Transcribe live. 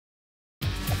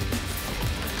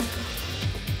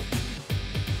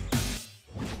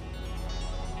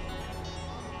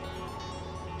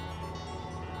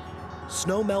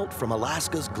Snowmelt from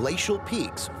Alaska's glacial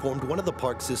peaks formed one of the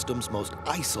park system's most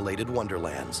isolated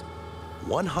wonderlands.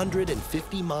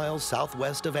 150 miles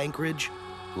southwest of Anchorage,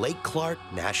 Lake Clark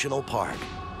National Park.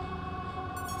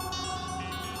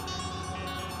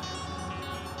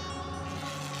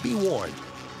 Be warned,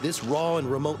 this raw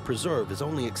and remote preserve is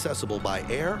only accessible by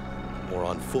air or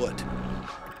on foot.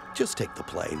 Just take the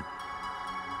plane.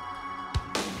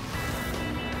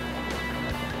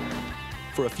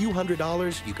 For a few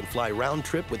 $100s, you can fly round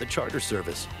trip with a charter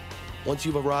service. Once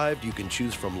you've arrived, you can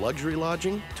choose from luxury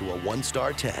lodging to a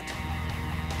one-star tent.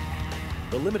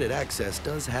 The limited access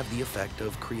does have the effect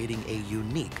of creating a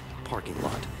unique parking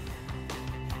lot.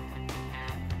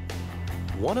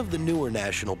 One of the newer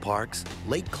national parks,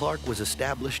 Lake Clark was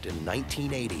established in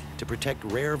 1980 to protect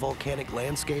rare volcanic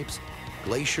landscapes,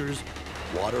 glaciers,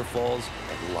 waterfalls,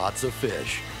 and lots of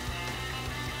fish.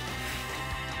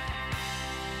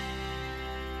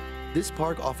 This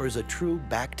park offers a true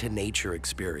back-to-nature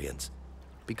experience.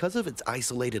 Because of its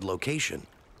isolated location,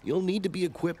 you'll need to be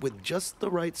equipped with just the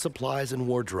right supplies and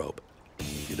wardrobe.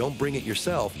 If you don't bring it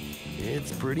yourself,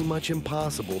 it's pretty much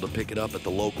impossible to pick it up at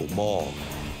the local mall.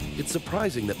 It's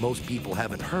surprising that most people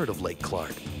haven't heard of Lake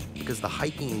Clark, because the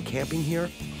hiking and camping here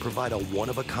provide a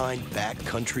one-of-a-kind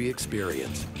backcountry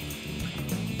experience.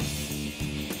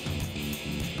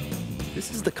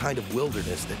 This is the kind of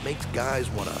wilderness that makes guys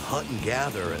want to hunt and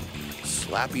gather and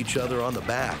slap each other on the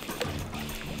back.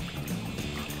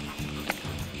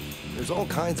 There's all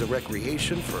kinds of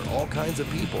recreation for all kinds of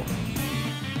people.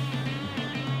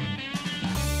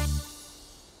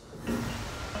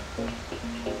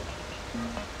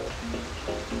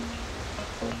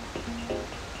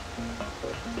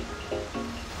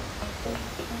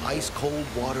 Ice-cold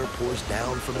water pours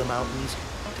down from the mountains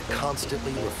to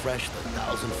constantly refresh the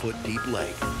 1,000-foot deep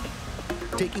lake.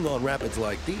 Taking on rapids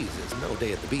like these is no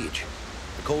day at the beach.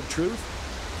 The cold truth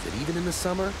is that even in the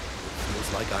summer, it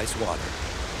feels like ice water.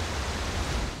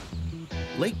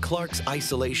 Lake Clark's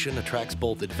isolation attracts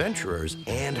both adventurers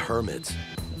and hermits.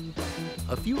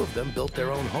 A few of them built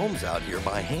their own homes out here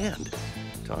by hand.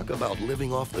 Talk about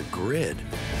living off the grid.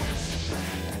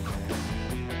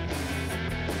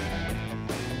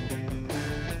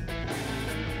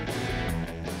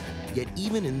 Yet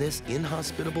even in this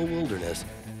inhospitable wilderness,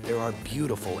 there are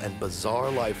beautiful and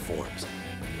bizarre life forms.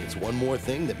 It's one more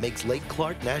thing that makes Lake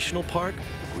Clark National Park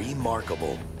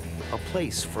remarkable, a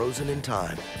place frozen in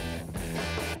time.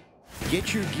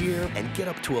 Get your gear and get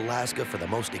up to Alaska for the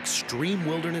most extreme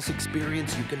wilderness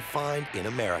experience you can find in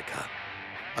America.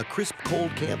 A crisp,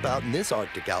 cold camp out in this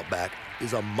Arctic outback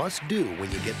is a must-do when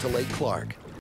you get to Lake Clark.